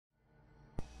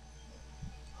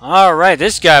Alright,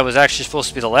 this guy was actually supposed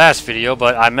to be the last video,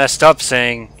 but I messed up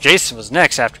saying Jason was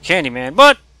next after Candyman,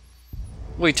 but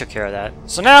we took care of that.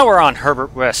 So now we're on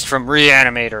Herbert West from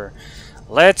Re-Animator.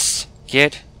 Let's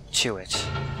get to it.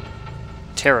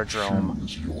 Terrordrome.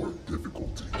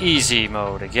 Easy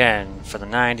mode again for the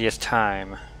 90th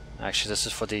time. Actually, this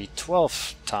is for the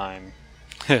 12th time.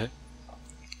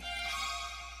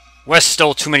 West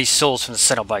stole too many souls from the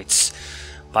Cenobites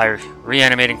by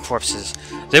reanimating corpses.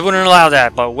 They wouldn't allow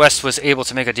that, but West was able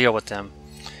to make a deal with them.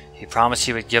 He promised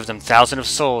he would give them thousands of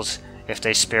souls if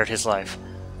they spared his life.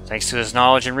 Thanks to his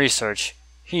knowledge and research,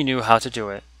 he knew how to do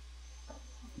it.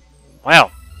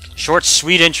 Well, short,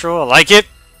 sweet intro. I like it.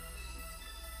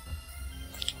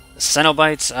 The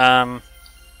Cenobites,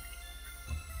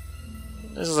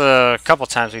 this is a couple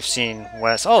times we've seen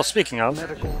West. Oh, speaking of,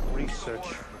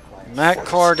 Matt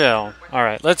Cordell.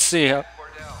 Alright, let's see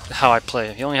how I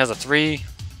play. He only has a 3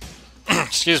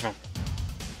 excuse me,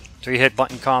 3-hit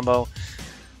button combo.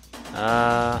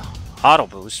 Auto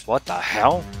boost, what the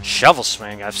hell? Shovel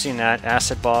swing, I've seen that.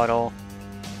 Acid bottle.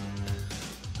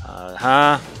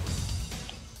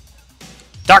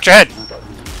 Dr. Head!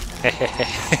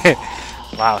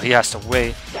 Wow, he has to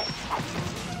wait.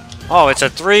 Oh, it's a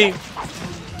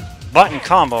 3-button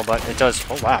combo, but it does.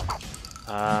 Oh, wow.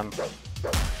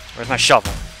 Where's my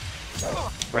shovel?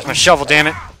 Where's my shovel, damn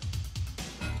it?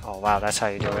 Oh, wow, that's how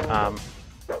you do it.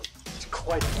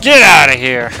 Get out of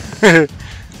here!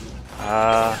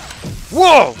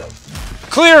 Whoa!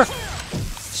 Clear!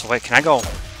 So wait, can I go?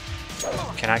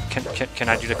 Can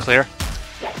I do the clear?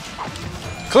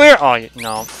 Clear! Oh,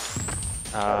 no.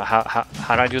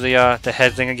 How do I do the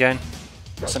head thing again?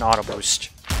 It's an auto boost.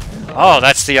 Oh,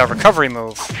 that's the recovery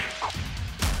move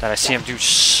that I see him do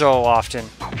so often.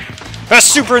 Best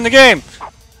super in the game!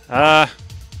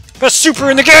 Best super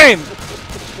in the game!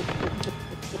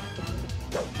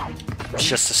 It's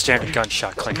just a standard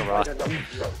gunshot, Clinkeroith.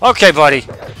 Okay, buddy.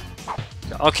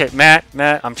 Okay, Matt,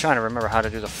 I'm trying to remember how to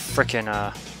do the frickin',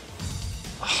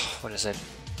 what is it?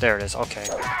 There it is, okay.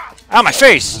 Ow, my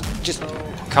face! Just,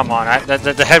 come on,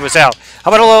 the head was out.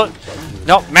 How about a little...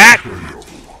 No, Matt!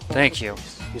 Thank you.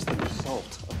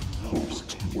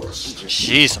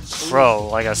 Jeez, a pro.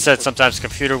 Like I said, sometimes the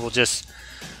computer will just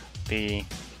be,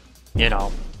 you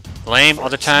know, lame.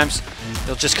 Other times,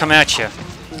 it'll just come at you.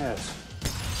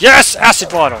 Yes! Acid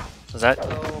bottle! Does that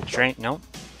drain? No?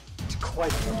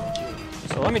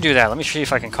 So let me do that. Let me see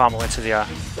if I can combo into the,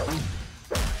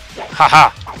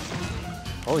 Haha!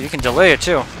 Oh, you can delay it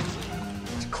too.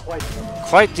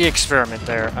 Quite the experiment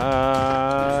there.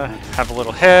 Have a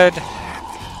little head.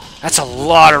 That's a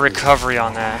lot of recovery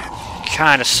on that.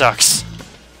 Kinda sucks.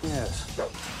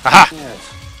 Aha!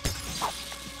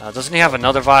 Doesn't he have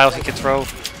another vial he can throw?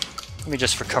 Let me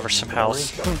just recover some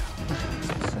health.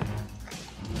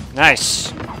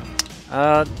 Nice.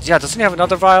 Yeah, doesn't he have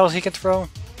another vial he can throw?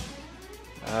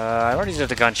 I already did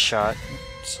the gunshot.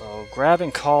 So, grab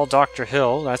and call Dr.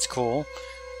 Hill. That's cool.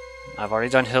 I've already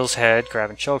done Hill's head. Grab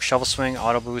and choke, shovel swing,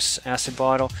 auto boost, acid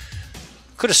bottle.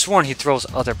 Could have sworn he throws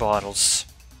other bottles.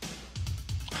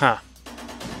 Huh.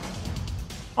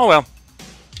 Oh well.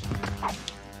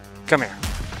 Come here.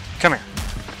 Come here.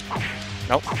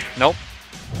 Nope. Nope.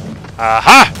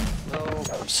 Aha!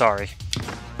 I'm sorry.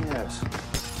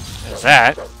 There's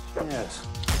that.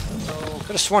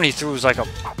 Could have sworn he threw like a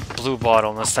blue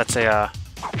bottle, unless that's a,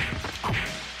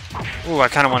 Ooh, I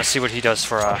kind of want to see what he does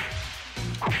for,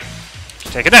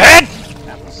 taking the head!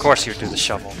 Of course he would do the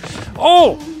shovel.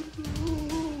 Oh!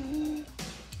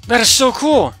 That is so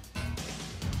cool!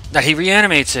 That he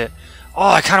reanimates it. Oh,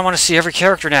 I kind of want to see every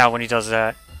character now when he does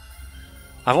that.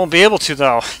 I won't be able to,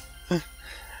 though.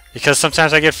 Because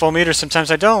sometimes I get full meters,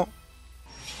 sometimes I don't.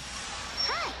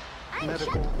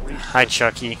 Hi,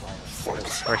 Chucky.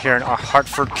 We're here in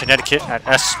Hartford, Connecticut at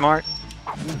S-Smart.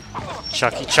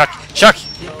 Chucky. Chucky!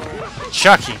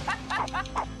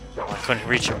 Oh, I couldn't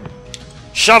reach him.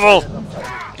 Shovel!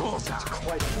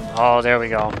 Oh, there we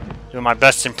go. Doing my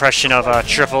best impression of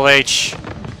Triple H.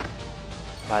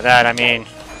 By that, I mean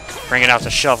bringing out the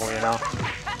shovel, you know.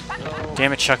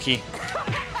 Damn it, Chucky.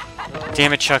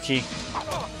 Damn it, Chucky.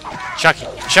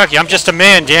 Chucky, I'm just a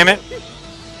man, damn it.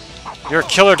 You're a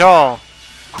killer doll.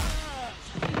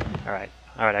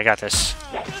 Alright, I got this.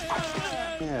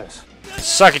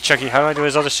 Suck it, Chucky. How do I do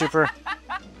his other super?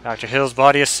 Dr. Hill's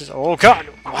body assist. Oh, God!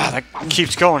 Wow, that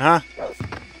keeps going, huh?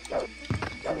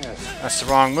 That's the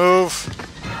wrong move.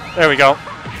 There we go.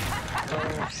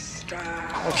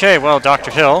 Okay, well,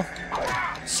 Dr. Hill.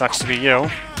 Sucks to be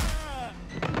you.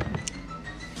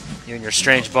 You and your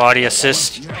strange body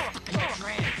assist.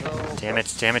 Damn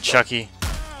it, Chucky.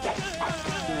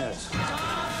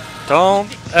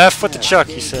 Don't F with the chuck,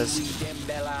 he says.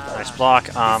 Nice block.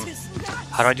 How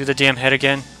do I do the damn head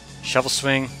again? Shovel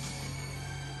swing.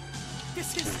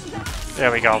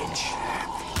 There we go.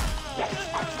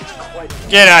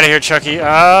 Get out of here, Chucky.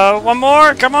 One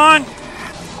more. Come on.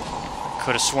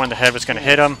 Could have sworn the head was going to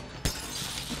hit him.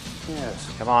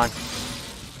 Come on.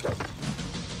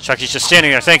 Chucky's just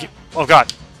standing there. Thank you. Oh,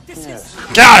 God.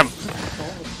 Got him!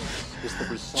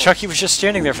 Chucky was just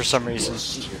standing there for some reason.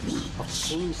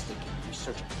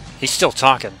 He's still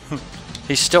talking.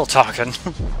 He's still talking.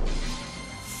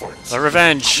 The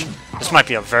revenge. This might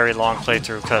be a very long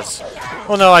playthrough because...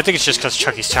 Well, no, I think it's just because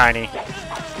Chucky's tiny.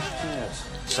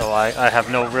 So I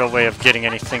have no real way of getting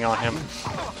anything on him.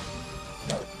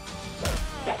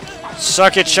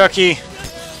 Suck it, Chucky.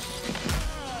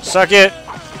 Suck it.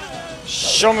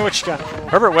 Show me what you got.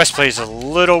 Herbert West plays a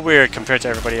little weird compared to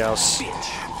everybody else.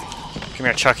 Come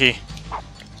here, Chucky.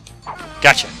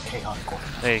 Gotcha.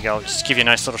 There you go. Just give you a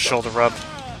nice little shoulder rub.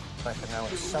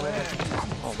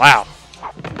 Oh, wow.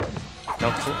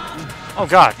 No clue. Oh,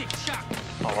 God.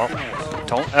 Oh, well.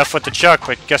 Don't F with the Chuck,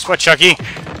 but guess what, Chucky?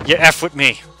 You F with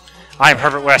me. I am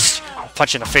Herbert West. I'll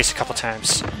punch you in the face a couple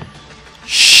times.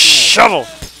 Shovel!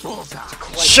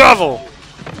 Shovel!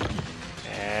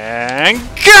 And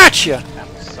gotcha!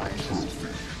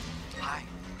 Hi,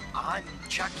 I'm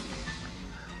Chucky.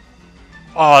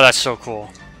 Oh, that's so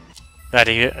cool.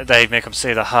 They'd make him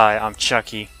say the hi, I'm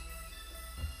Chucky.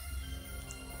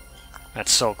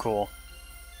 That's so cool.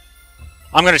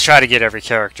 I'm gonna try to get every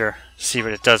character, see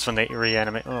what it does when they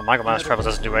reanimate. Oh, Michael Myers probably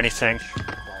doesn't do anything.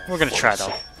 We're gonna try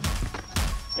though.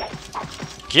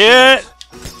 Get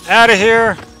out of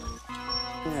here,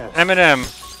 Eminem.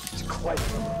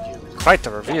 Quite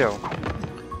the review.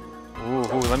 Ooh,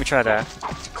 let me try that.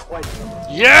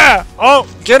 Yeah! Oh,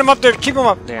 get him up there. Keep him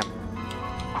up. Damn.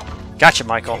 Gotcha,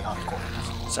 Michael.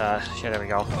 Yeah, there we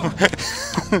go.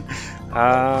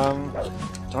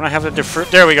 Don't I have the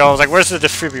there we go. I was like, where's the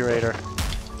defibrillator?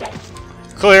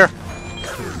 Clear.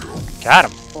 Got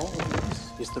him.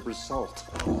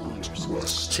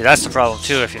 See, that's the problem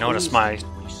too. If you notice, my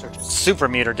super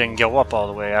meter didn't go up all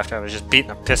the way after I was just beating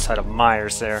the piss out of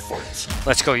Myers there.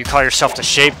 Let's go. You call yourself the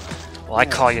shape? Well, I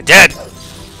call you dead.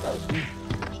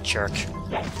 Jerk.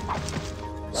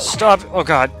 Stop. Oh,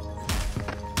 God.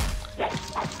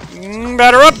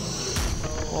 Batter up.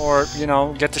 Or, you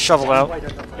know, get the shovel out.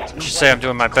 I should say I'm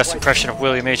doing my best impression of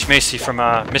William H. Macy from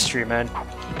Mystery Men.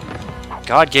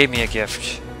 God gave me a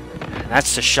gift. And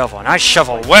that's the shovel. And I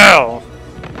shovel well.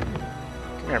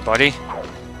 Come here, buddy.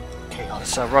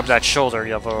 Let's rub that shoulder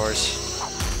of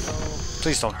yours.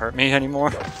 Please don't hurt me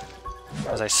anymore.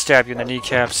 As I stab you in the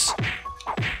kneecaps.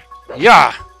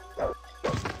 Yeah!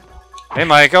 Hey,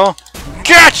 Michael.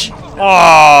 Catch!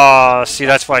 Oh, see,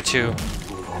 that's why, too.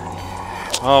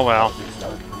 Oh, well.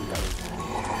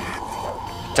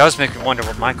 It does make me wonder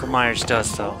what Michael Myers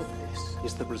does, though.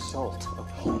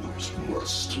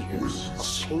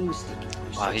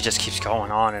 Wow, he just keeps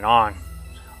going on and on.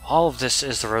 All of this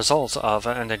is the result of...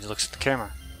 And then he looks at the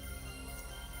camera.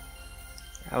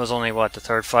 That was only, what, the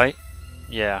third fight?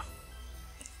 Yeah.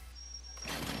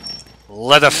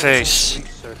 Leatherface.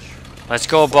 Let's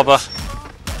go, Bubba.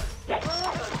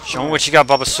 Show me what you got,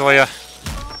 Bubba Sawyer.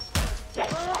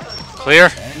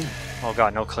 Clear? Oh,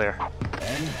 God, no clear.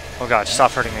 Oh, God,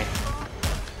 stop hurting me.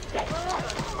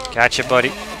 Gotcha,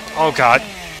 buddy. Oh, God.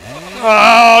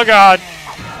 Oh, God.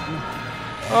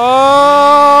 Oh!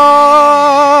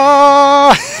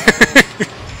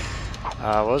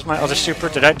 What was my other super?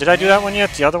 Did I do that one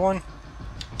yet? The other one?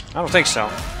 I don't think so.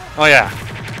 Oh, yeah.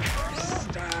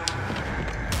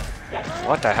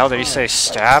 What the hell did he say?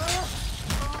 Stab?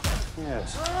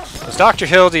 Was Dr.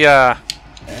 Hill the,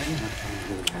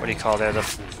 what do you call that?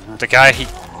 The guy he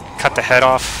cut the head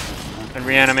off in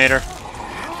Re-Animator?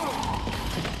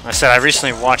 I said I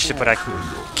recently watched it, but I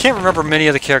can't remember many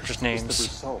of the characters'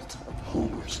 names.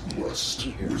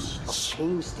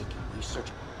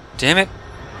 Damn it.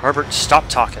 Herbert, stop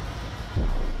talking.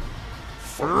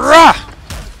 Rah!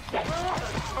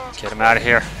 Get him out of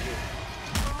here.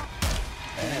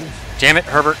 Damn it,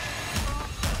 Herbert.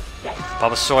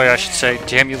 Bubba Sawyer, I should say.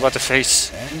 Damn you,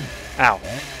 Leatherface. Ow.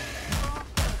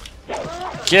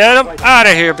 Get him out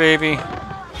of here, baby.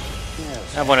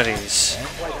 Have one of these.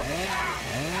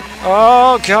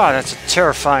 Oh, God, that's a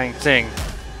terrifying thing.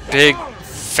 Big,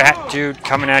 fat dude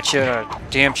coming at you with a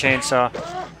damn chainsaw.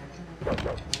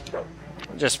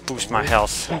 Just boost my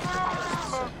health.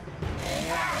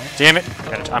 Damn it.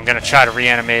 I'm gonna try to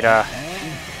reanimate, I'm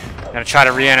gonna try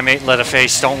to reanimate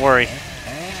Leatherface, don't worry.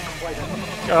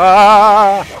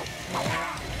 Ah!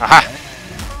 Aha!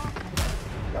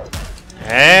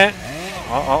 And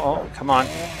Oh, come on.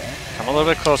 Come a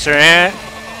little bit closer. And...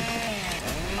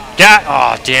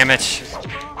 Oh, damn it.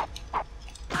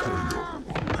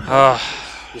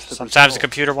 Sometimes the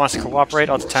computer wants to cooperate,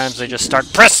 other times they just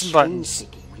start pressing buttons.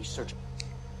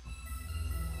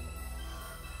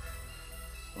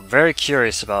 I'm very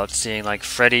curious about seeing, like,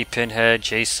 Freddy, Pinhead,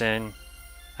 Jason.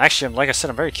 Actually, like I said,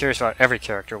 I'm very curious about every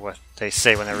character, what they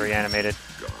say when they're reanimated.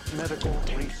 Medical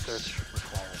research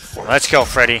required. Let's go,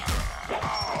 Freddy.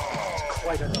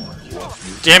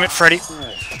 Damn it, Freddy.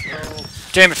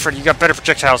 Damn it, Freddy, you got better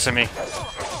projectiles than me.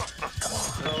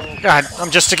 God, I'm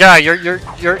just a guy.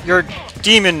 You're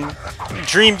demon,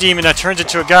 dream demon that turns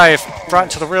into a guy if brought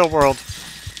into the real world.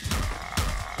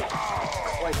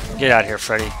 Get out of here,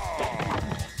 Freddy.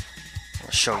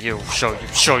 I'll show you,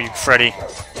 Freddy.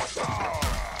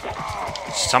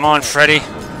 Come on, Freddy.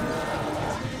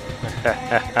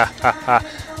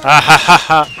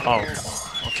 Oh,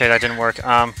 okay, that didn't work.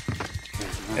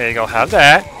 There you go. Have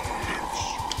that,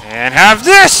 and have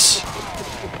this.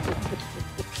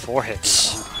 4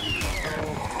 hits.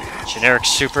 Generic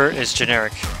super is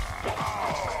generic.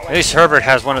 At least Herbert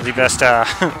has one of the best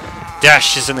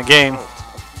dashes in the game.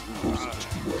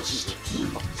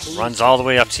 Runs all the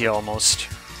way up to you almost.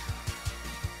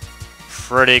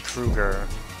 Freddy Krueger.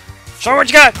 Show me what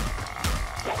you got!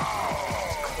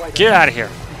 Get out of here.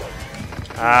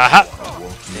 Aha!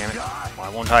 Damn it. Why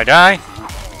won't I die?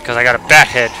 Because I got a bat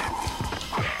head.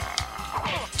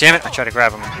 Damn it, I tried to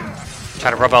grab him.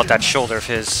 Try to rub out that shoulder of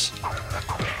his.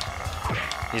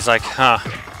 He's like, huh.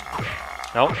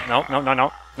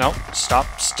 No. Stop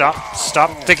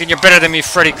thinking you're better than me,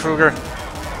 Freddy Krueger.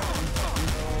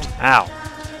 Ow.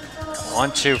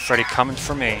 1, 2, Freddy coming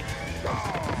for me.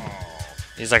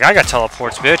 He's like, I got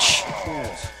teleports, bitch.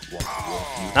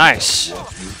 Nice.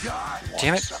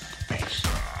 Damn it.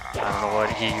 I don't know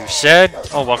what you said.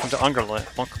 Oh, welcome to Wonderland.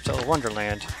 Welcome to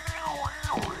Wonderland.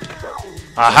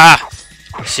 Aha!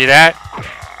 See that?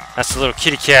 That's the little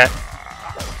kitty cat.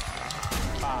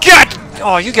 God!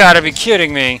 Oh, you gotta be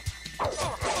kidding me.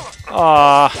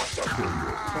 Aw.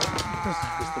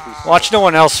 Watch no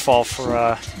one else fall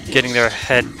for getting their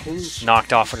head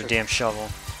knocked off with a damn shovel.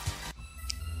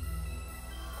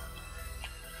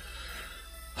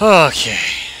 Okay.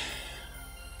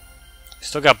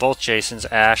 Still got both Jasons,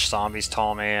 Ash, Zombies,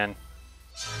 Tall Man,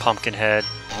 Pumpkinhead.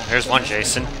 Oh, here's one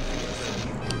Jason.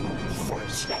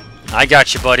 I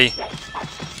got you, buddy.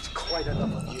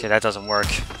 Okay, that doesn't work.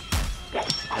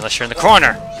 Unless you're in the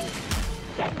corner.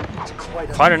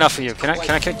 Quite enough of you. Can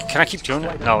I keep doing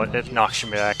it? No, it knocks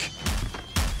you back.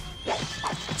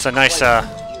 It's a nice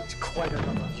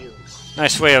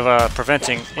nice way of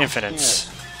preventing infinites.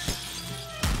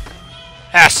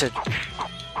 Acid.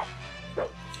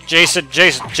 Jason.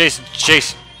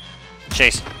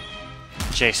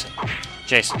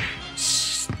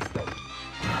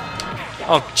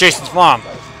 Oh, Jason's mom.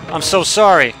 I'm so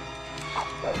sorry.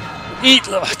 Eat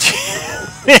lead.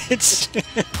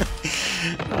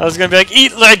 I was gonna be like,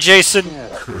 eat lead, Jason.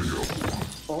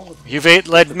 You've ate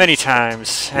lead many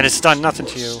times, and it's done nothing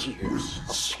to you.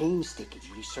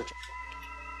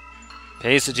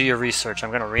 Pays to do your research.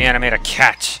 I'm gonna reanimate a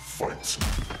cat.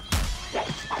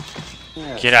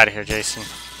 Get out of here, Jason.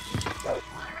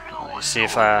 Let me see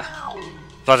if about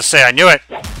to say, I knew it.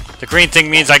 The green thing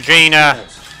means I gain.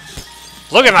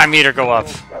 Look at my meter go up.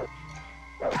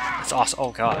 It's awesome.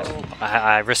 Oh god,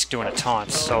 I risked doing a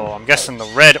taunt. So I'm guessing the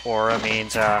red aura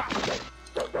means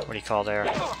what do you call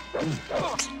there?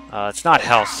 It's not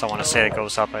health. So I want to say it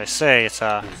goes up. I say it's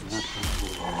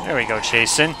There we go,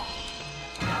 Jason.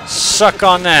 Suck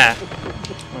on that.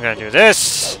 I'm gonna do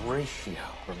this.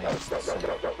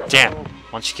 Damn.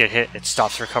 Once you get hit, it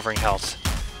stops recovering health.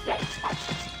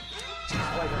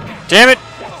 Damn it!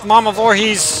 Mama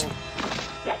Voorhees!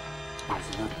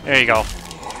 There you go.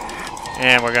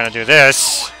 And we're gonna do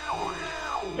this.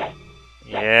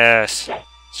 Yes.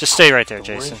 Just stay right there,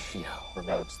 Jason.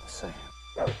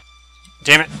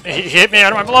 Damn it! He hit me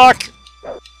out of my block!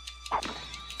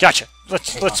 Gotcha.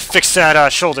 Let's fix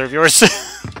that shoulder of yours.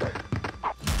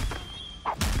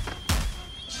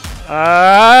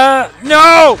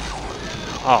 No!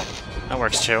 Oh, that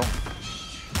works too.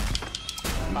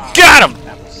 Got him!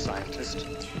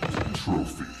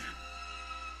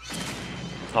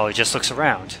 Oh, he just looks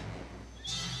around.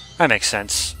 That makes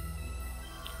sense.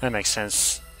 That makes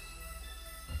sense.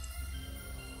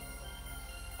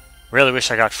 Really wish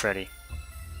I got Freddy.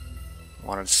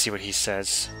 Wanted to see what he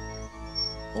says.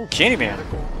 Oh, Candyman.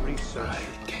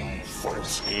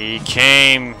 He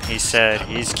came, he said.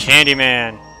 He's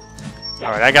Candyman.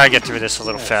 Alright, I gotta get through this a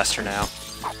little faster now.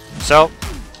 So,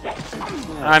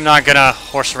 I'm not gonna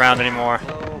horse around anymore.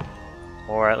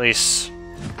 Or at least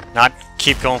not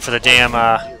keep going for the damn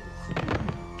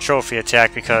trophy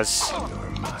attack because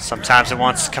sometimes it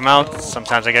wants to come out,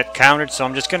 sometimes I get countered, so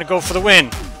I'm just gonna go for the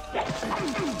win.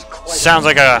 Sounds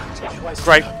like a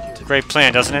great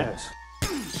plan, doesn't it?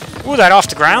 Ooh, that off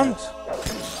the ground?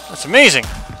 That's amazing.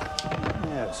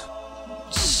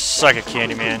 Suck it,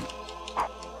 Candyman.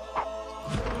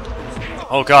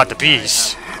 Oh god, the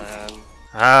bees.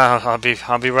 I'll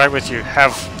be right with you.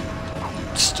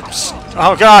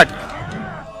 Oh god.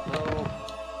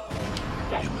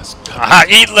 Aha,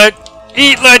 eat lead,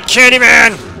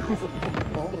 Candyman.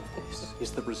 All of this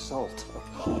is the result of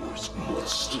Homer's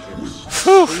mischievous.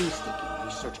 Whew.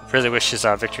 Really wish his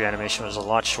victory animation was a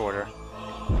lot shorter.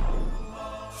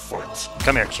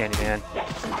 Come here, Candyman.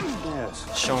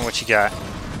 Show me what you got.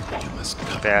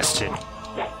 You bastard.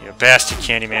 You a bastard,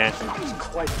 Candyman.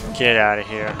 Get out of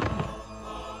here.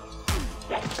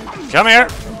 Come here.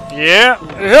 Yeah.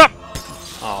 Yep.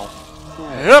 Oh.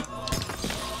 Yep.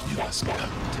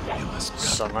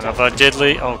 Son of a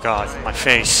diddly. Oh god, my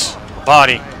face.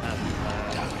 Body.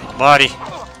 Body.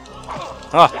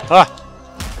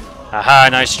 Aha,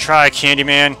 nice try,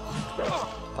 Candyman.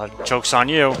 Joke's on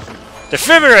you.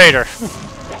 Defibrillator!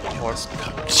 Or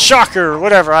shocker,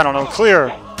 whatever, I don't know.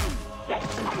 Clear.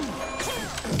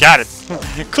 Got it.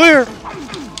 Clear!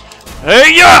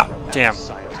 Hey, yeah! Damn.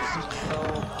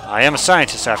 I am a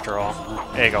scientist after all.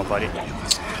 There you go, buddy.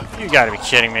 You gotta be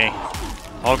kidding me.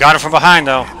 Oh, got him from behind,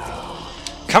 though.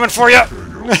 Coming for you!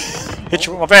 Hit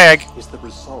you with my bag. Is the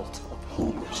result of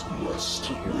Homer's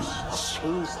mischievous.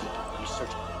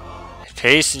 It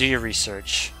pays to do your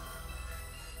research.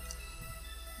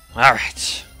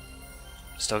 Alright.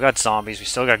 Still got zombies, we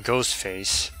still got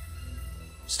Ghostface.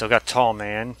 Still got Tall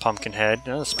Man, Pumpkinhead.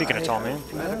 Speaking of Tall Man.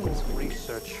 Medical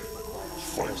research.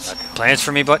 Plans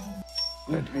for me, but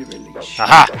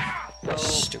aha!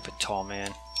 Stupid Tall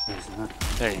Man.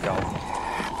 There you go.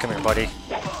 Come here, buddy.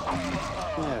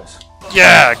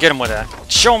 Yeah, get him with that.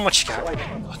 Show him what you got.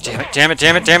 Oh, damn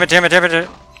it.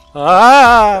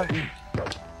 Ah!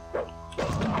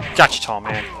 Gotcha, Tall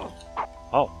Man.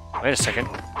 Oh, wait a second.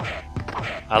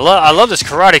 I love this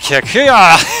karate kick.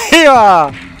 Hiya!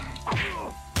 Hiya!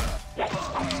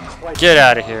 Get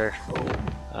out of here.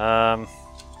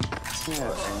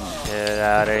 Get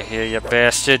out of here, you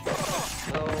bastard.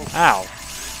 Ow.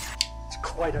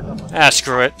 Ah,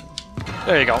 screw it.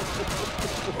 There you go.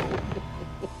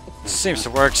 Seems to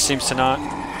work, seems to not.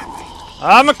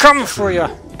 I'm a coming for you.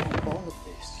 All of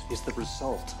this is the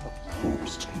result of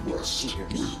Homer's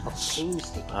years of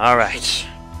painstaking. Alright.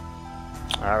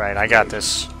 Alright, I got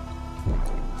this.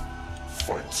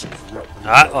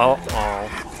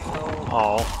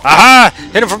 Oh. Aha!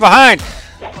 Hit him from behind!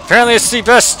 Apparently it's the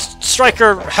best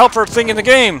striker helper thing in the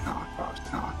game.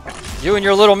 You and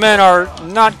your little men are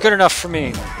not good enough for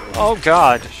me. Oh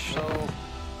god.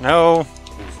 No.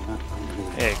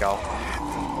 There you go.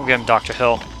 We'll get him, Dr.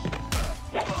 Hill.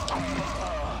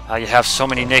 You have so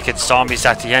many naked zombies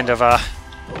at the end of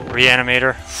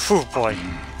Re-Animator. Whew, boy.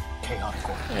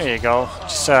 There you go.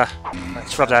 Just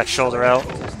let's rub that shoulder out.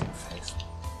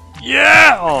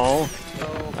 Yeah! Oh.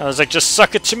 I was like, just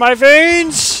suck it to my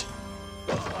veins!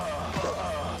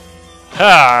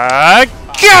 Ah,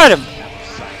 got him!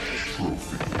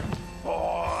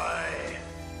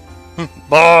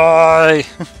 Boy!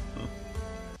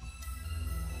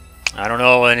 I don't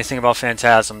know anything about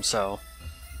Phantasm, so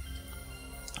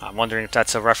I'm wondering if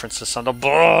that's a reference to some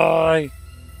boy.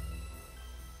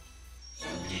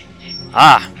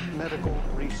 Ah,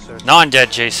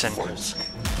 non-dead Jason.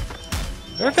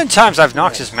 There have been times I've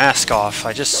knocked his mask off.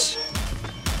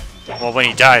 Well, when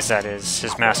he dies, that is,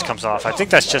 his mask comes off. I think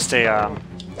that's just a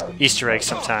Easter egg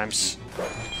sometimes.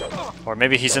 Or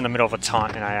maybe he's in the middle of a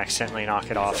taunt and I accidentally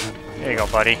knock it off. There you go,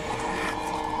 buddy.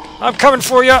 I'm coming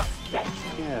for you!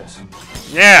 Yes.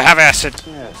 Yeah, have acid.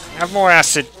 Yes. Have more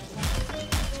acid.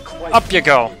 Up you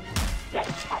go.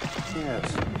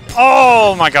 Yes.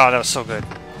 Oh my god, that was so good.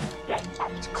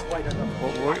 It's quite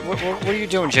enough. What are you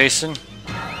doing, Jason?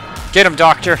 Get him,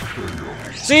 Doctor.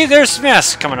 See, there's his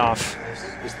mask coming off.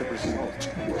 Is the result.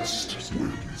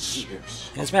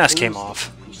 His mask came off.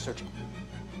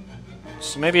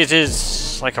 So maybe it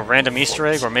is like a random Easter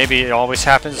egg, or maybe it always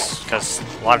happens, because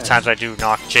a lot of times I do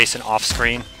knock Jason off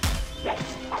screen.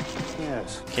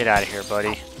 Yes. Get out of here,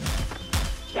 buddy.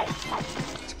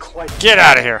 Get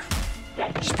out of here!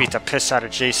 Just beat the piss out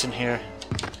of Jason here.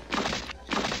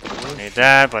 Don't need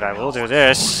that, but I will do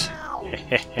this.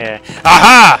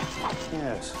 Aha!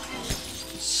 Yes.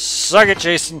 Suck it,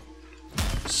 Jason.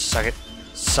 Suck it.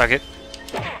 Suck it.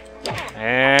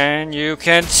 And you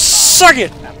can suck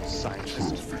it!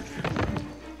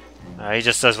 He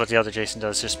just does what the other Jason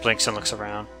does, just blinks and looks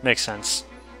around. Makes sense.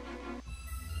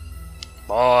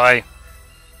 Boy!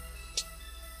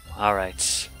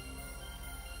 Alright.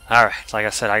 Alright, like I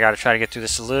said, I gotta try to get through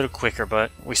this a little quicker,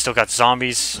 but we still got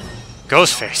zombies.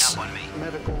 Ghostface.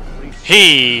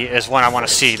 He is one I want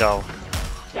to see, though.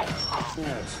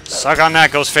 Suck on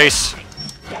that, Ghostface.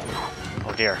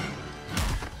 Oh dear.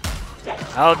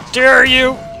 How dare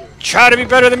you try to be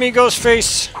better than me,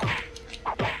 Ghostface!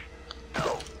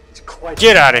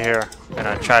 Get out of here. I'm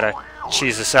gonna try to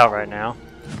cheese this out right now.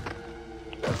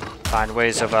 Find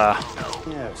ways of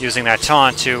using that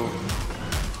taunt to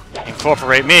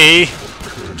incorporate me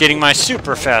getting my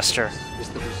super faster.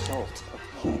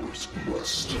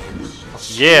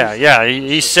 Yeah,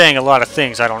 he's saying a lot of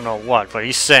things. I don't know what, but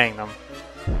he's saying them.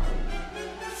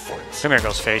 Come here,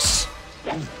 Ghostface.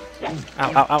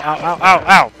 Ow, ow, ow, ow, ow, ow,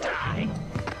 ow!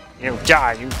 You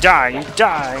die, you die, you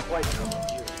die!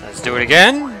 Let's do it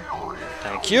again.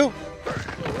 Thank you.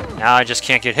 Now I just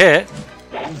can't get hit.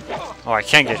 Oh, I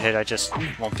can get hit, I just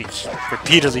won't be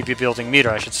repeatedly be building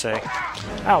meter, I should say.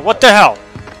 Ow, what the hell?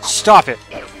 Stop it.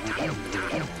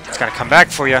 It's gonna come back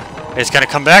for you. It's gonna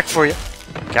come back for you.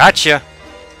 Gotcha.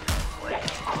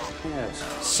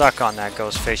 Suck on that,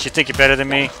 Ghostface. You think you're better than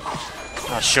me?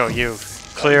 I'll show you.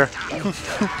 Clear.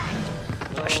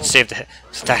 I should save the hit.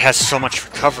 That has so much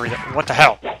recovery. What the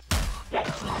hell?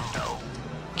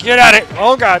 Get at it!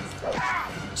 Oh god!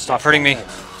 Stop hurting me.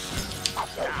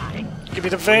 Give me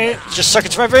the vein. Just suck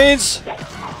into my veins.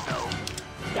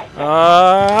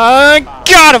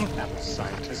 Got him!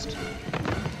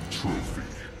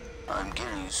 I'm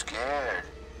getting scared.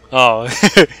 Oh,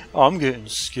 I'm getting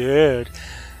scared.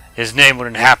 His name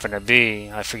wouldn't happen to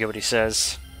be. I forget what he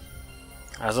says.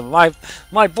 As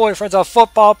my boyfriend's a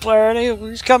football player and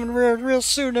he's coming real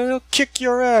soon and he'll kick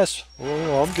your ass.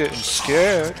 Oh, I'm getting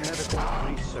scared.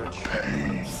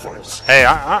 Hey,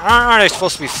 aren't I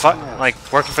supposed to be like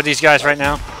working for these guys right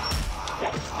now?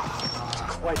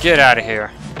 Get out of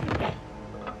here.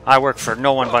 I work for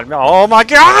no one but me. Oh my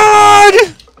god!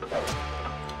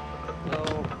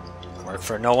 Work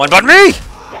for no one but me!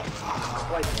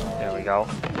 There we go.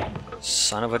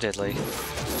 Son of a diddly.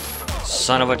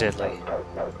 Son of a diddly.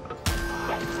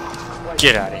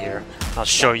 Get out of here. I'll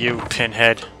show you,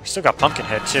 Pinhead. We still got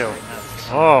Pumpkinhead, too.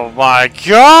 Oh my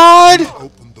god!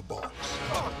 Open the box.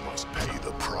 You must pay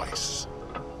the price.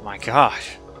 My god.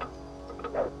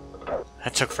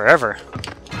 That took forever.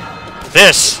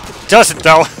 This doesn't,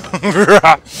 though.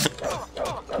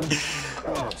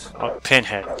 Oh,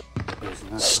 Pinhead.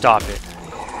 Stop it.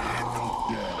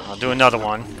 I'll do another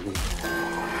one.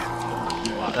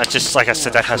 That just, like I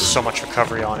said, that has so much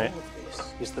recovery on it.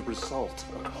 Is the result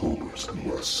of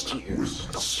years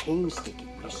of painstaking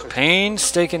research.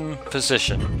 Painstaking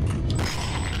position.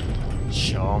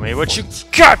 Show me what you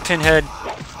got, Pinhead!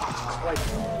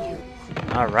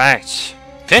 Alright.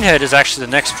 Pinhead is actually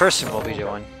the next person we'll be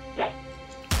doing.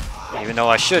 Even though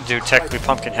I should do technically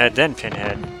Pumpkinhead, then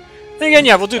Pinhead. Then again,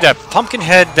 yeah, we'll do that.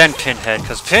 Pumpkinhead, then Pinhead.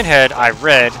 Because Pinhead, I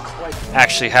read,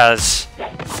 actually has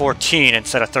 14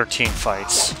 instead of 13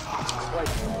 fights.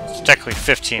 It's technically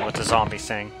 15 with the zombie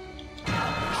thing.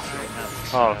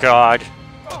 Oh god.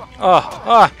 Oh.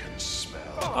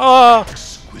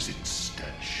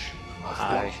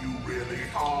 Hi.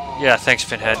 Yeah, thanks,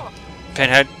 Pinhead.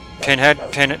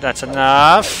 Pinhead, that's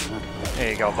enough.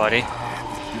 There you go, buddy.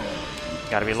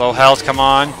 Gotta be low health, come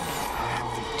on.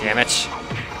 Damn it.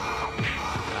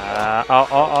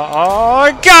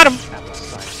 I got him!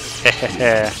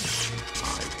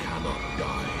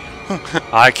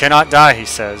 I cannot die, he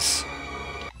says.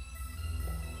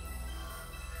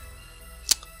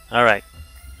 Alright.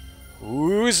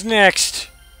 Who's next?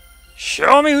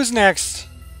 Show me who's next.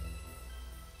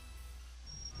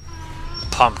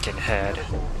 Pumpkinhead.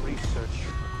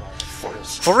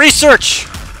 For research!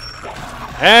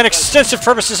 And extensive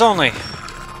purposes only.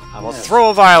 I will throw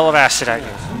a vial of acid at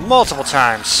you multiple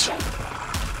times.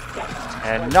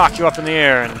 And knock you up in the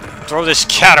air and throw this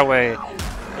cat away.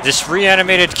 This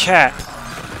reanimated cat.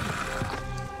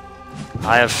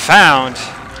 I have found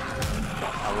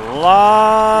a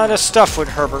lot of stuff with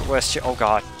Herbert West here. Oh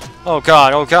god. Oh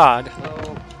god, oh god.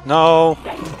 No.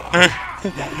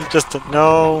 Just a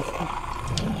no.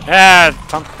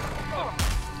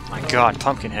 My god,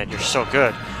 Pumpkinhead, you're so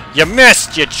good. You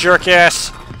missed, you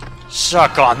jerk-ass!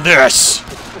 Suck on this!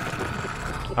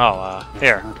 Oh,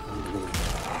 here.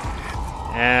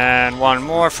 And one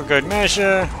more for good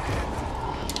measure.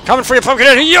 Coming for you,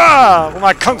 Pumpkinhead! Yeah! With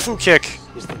my kung fu kick.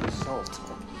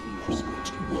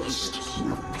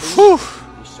 Whew!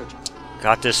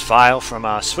 Got this file from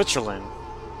Switzerland.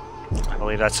 I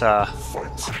believe that's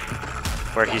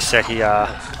where he said he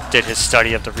did his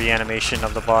study of the reanimation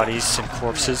of the bodies and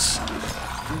corpses.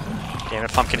 Damn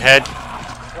it, Pumpkinhead.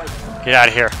 Get out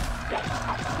of here.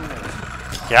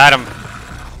 Got him.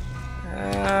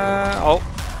 Oh.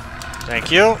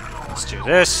 Thank you. Let's do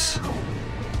this.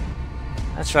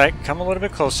 That's right. Come a little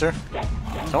bit closer.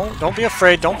 Don't be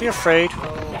afraid. Don't be afraid.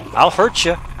 I'll hurt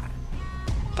you.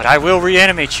 But I will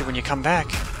reanimate you when you come back.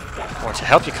 Or to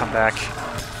help you come back.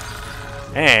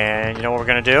 And you know what we're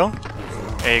gonna do?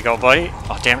 There you go, buddy.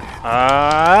 Oh, damn it.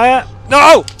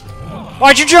 No!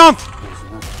 Why'd you jump?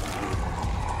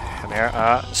 Come here.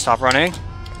 Stop running.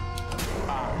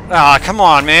 Ah, come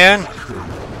on, man.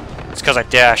 It's because I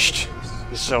dashed.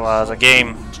 So, the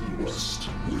game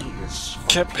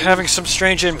kept having some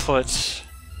strange inputs.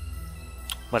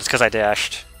 But it's because I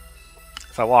dashed.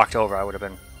 If I walked over, I would have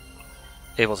been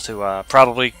able to,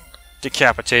 probably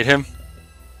decapitate him.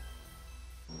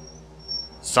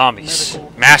 Zombies.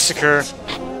 Massacre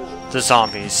the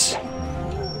zombies.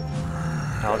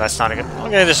 No, that's not a good...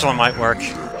 Okay, this one might work.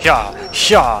 Yeah,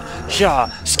 yeah, yeah.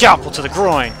 Scalpel to the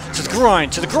groin. To the groin.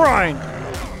 To the groin.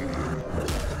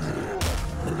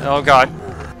 Oh god.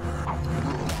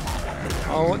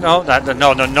 Oh no,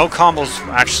 no combos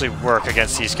actually work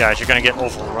against these guys. You're gonna get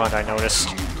overrun, I noticed.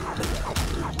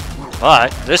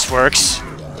 But this works.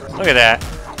 Look at that.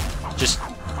 Just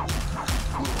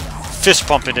fist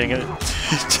pumping it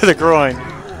to the groin.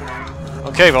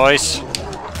 Okay, boys.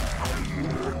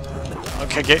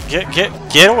 Okay,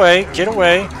 get away, get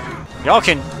away. Y'all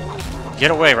can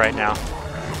get away right now.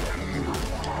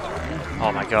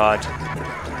 Oh my god.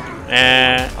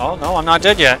 And oh no, I'm not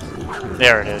dead yet.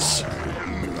 There it is.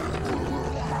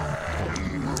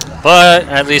 But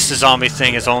at least the zombie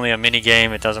thing is only a mini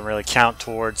game. It doesn't really count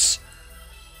towards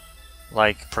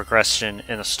like progression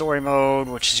in the story mode,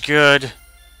 which is good.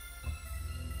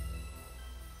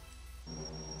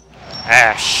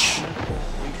 Ash.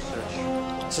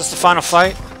 Is this the final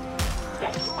fight?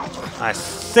 I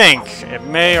think it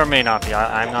may or may not be.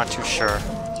 I'm not too sure.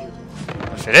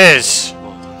 If it is,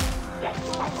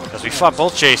 because we fought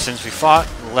both Jasons, we fought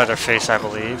Leatherface, I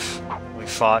believe. We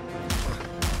fought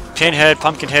Pinhead,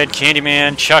 Pumpkinhead,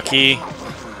 Candyman, Chucky.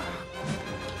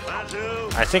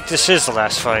 I think this is the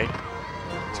last fight.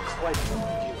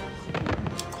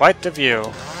 Quite the view.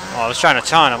 Oh, I was trying to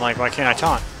taunt. I'm like, why can't I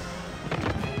taunt?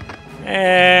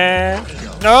 And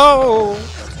no!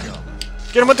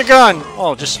 Get him with the gun!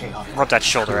 Oh, just rip that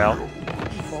shoulder out.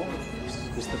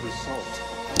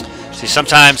 See,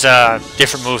 sometimes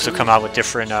different moves will come out with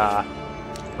different,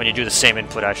 when you do the same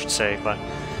input, I should say, but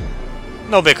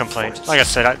no big complaints. Like I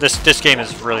said, this game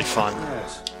is really fun.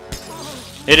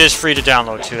 It is free to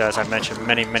download too, as I've mentioned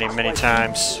many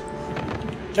times.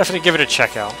 Definitely give it a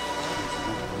check out.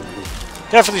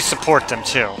 Definitely support them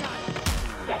too,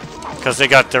 because they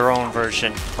got their own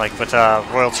version, like with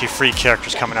royalty-free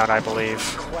characters coming out, I believe,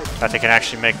 that they can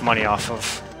actually make money off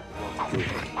of.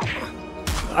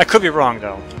 I could be wrong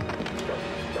though.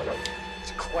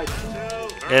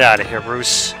 Get out of here,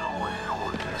 Bruce.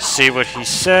 See what he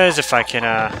says, if I can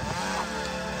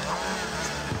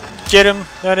get him,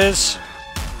 that is.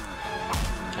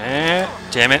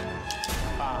 Damn it.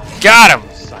 Got him!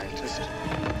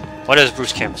 What is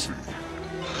Bruce Campbell?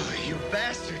 You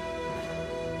bastard!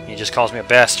 He just calls me a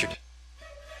bastard.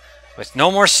 With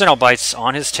no more Cenobites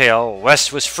on his tail,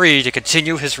 West was free to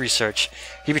continue his research.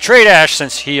 He betrayed Ash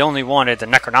since he only wanted the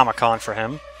Necronomicon for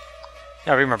him.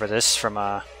 Yeah, I remember this from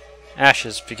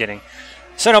Ash's beginning.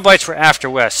 Cenobites were after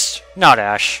West, not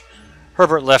Ash.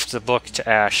 Herbert left the book to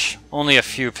Ash. Only a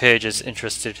few pages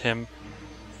interested him.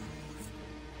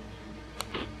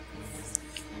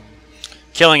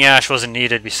 Killing Ash wasn't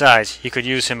needed. Besides, he could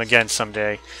use him again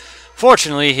someday.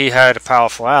 Fortunately, he had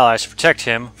powerful allies to protect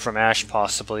him from Ash,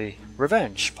 possible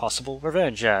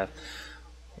revenge, yeah.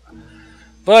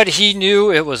 But he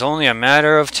knew it was only a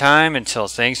matter of time until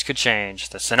things could change.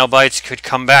 The Cenobites could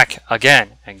come back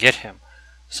again and get him,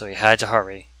 so he had to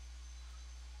hurry.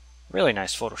 Really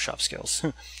nice Photoshop skills.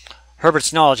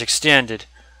 Herbert's knowledge extended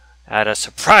at a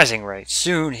surprising rate.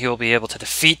 Soon he will be able to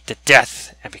defeat the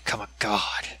death and become a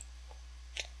god.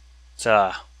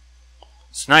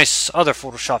 It's nice other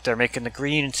Photoshop there, making the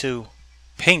green into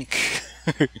pink.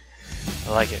 I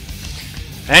like it.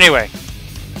 Anyway,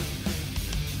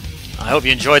 I hope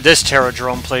you enjoyed this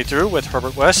Terrordrome playthrough with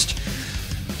Herbert West.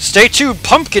 Stay tuned,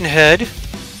 Pumpkinhead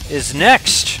is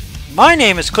next. My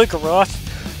name is Clinkeroith.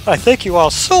 I thank you all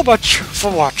so much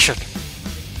for watching.